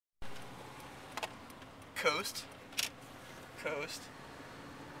coast. Coast.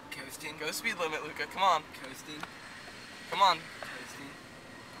 Coasting. Go speed limit, Luca. Come on. Coasting. Come on. Coasting.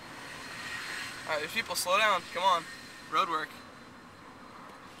 Alright, there's people. Slow down. Come on. Road work.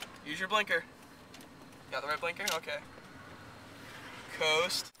 Use your blinker. Got the right blinker? Okay.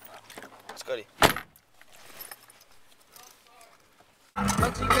 Coast. Scotty.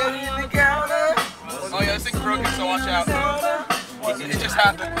 Oh yeah, this thing's broken, so watch out. It just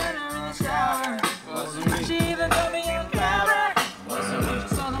happened.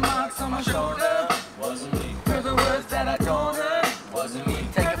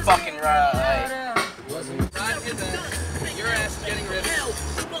 Take a fucking ride. Ride his ass. Your ass getting rid of it.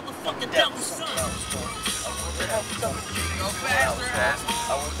 Motherfucking devil's son. Go faster, ass.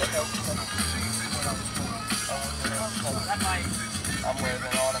 I'm with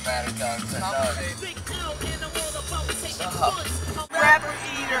an automatic gun. Rapper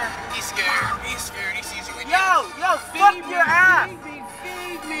eater. He's scared. He's scared. He sees you when Yo, fuck your ass.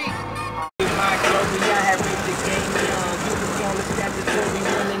 Feed me. My glory, I have reached the game young. You was on the statutory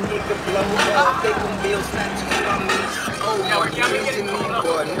when a nigga blow up. They gon' build statues from me. Oh, we're getting me,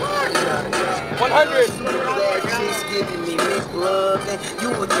 boy. 100. That shit's giving me love. And you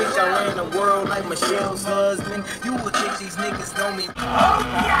would think I ran the world like Michelle's husband. You would think these niggas know me. Oh,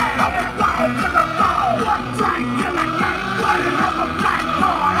 yeah, I'm a dog to the ball. I'm trying to get a game. Running up a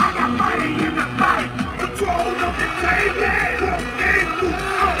blackboard. I got money in the bank. Control of the table.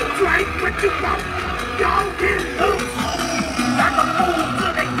 Drink what you want, y'all get loose. Like a fool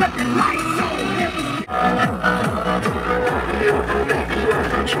till they cut the lights on.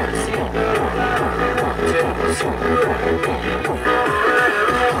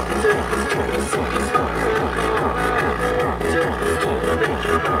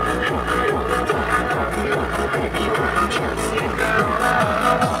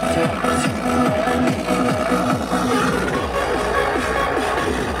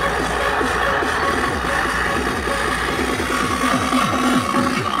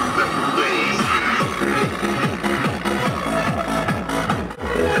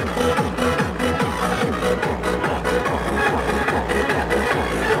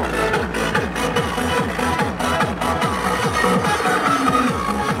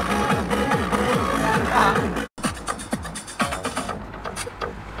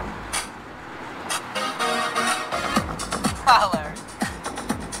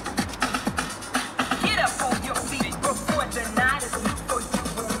 Get up on your feet before the night is new for you.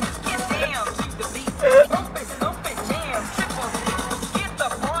 Get down to the beat. Pump it, jam, triple. Get the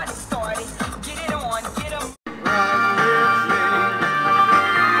party started. Get it on, get 'em.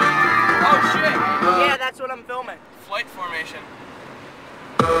 Oh shit. Yeah, that's what I'm filming. Flight formation.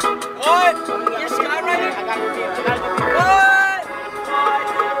 What? You're skywriting? What?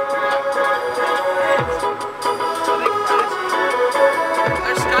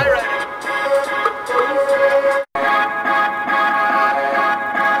 They're skywriting.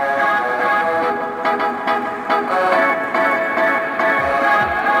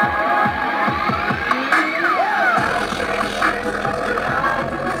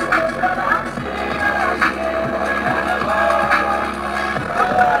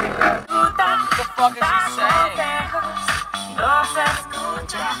 What the fuck is he saying?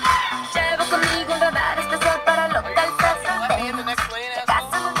 Llevo conmigo un radar especial para localizar. Let me in the next lane,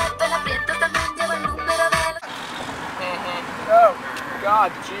 asshole. Oh,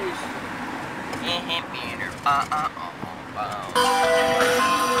 God, jeez.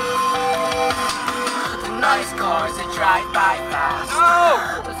 Nice cars that drive by fast. No!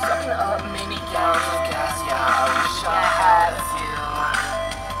 Many gallons of gas, yeah. I wish I had a few.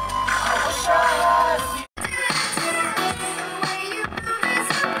 I wish I had a few.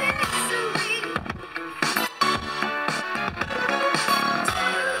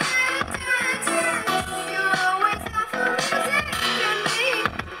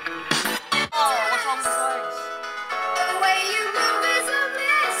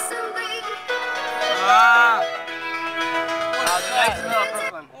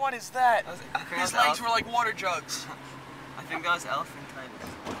 What is that? I think His that's legs elephant. were like water jugs. I think that was elephantitis.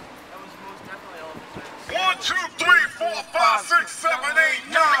 That was most definitely elephant. 1, 2, 3, 4, 5, 6, 7,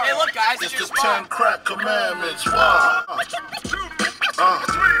 8, 9. Hey, look, guys, it's It's your the spawn. 10 crack commandments. Wow.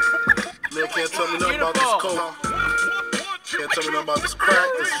 Man, can't tell me nothing about this coke. Can't tell me nothing about this crack,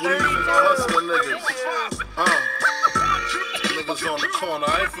 this weed, and hustling niggas. Niggas on the corner,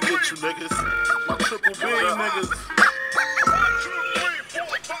 I ain't forget you niggas. My triple B niggas.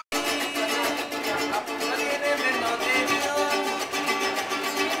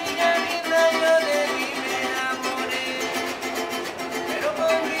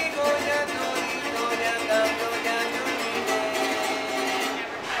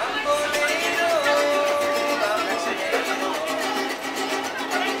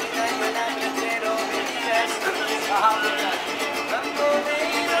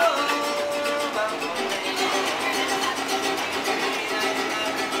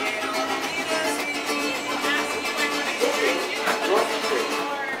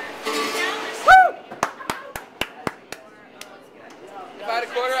 I had a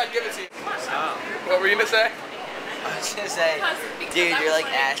quarter, I'd give it to you. What were you gonna say? I was gonna say, dude, you're like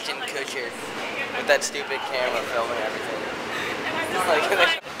Ashton Kutcher with that stupid camera filming everything.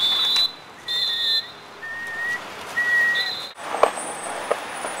 Like,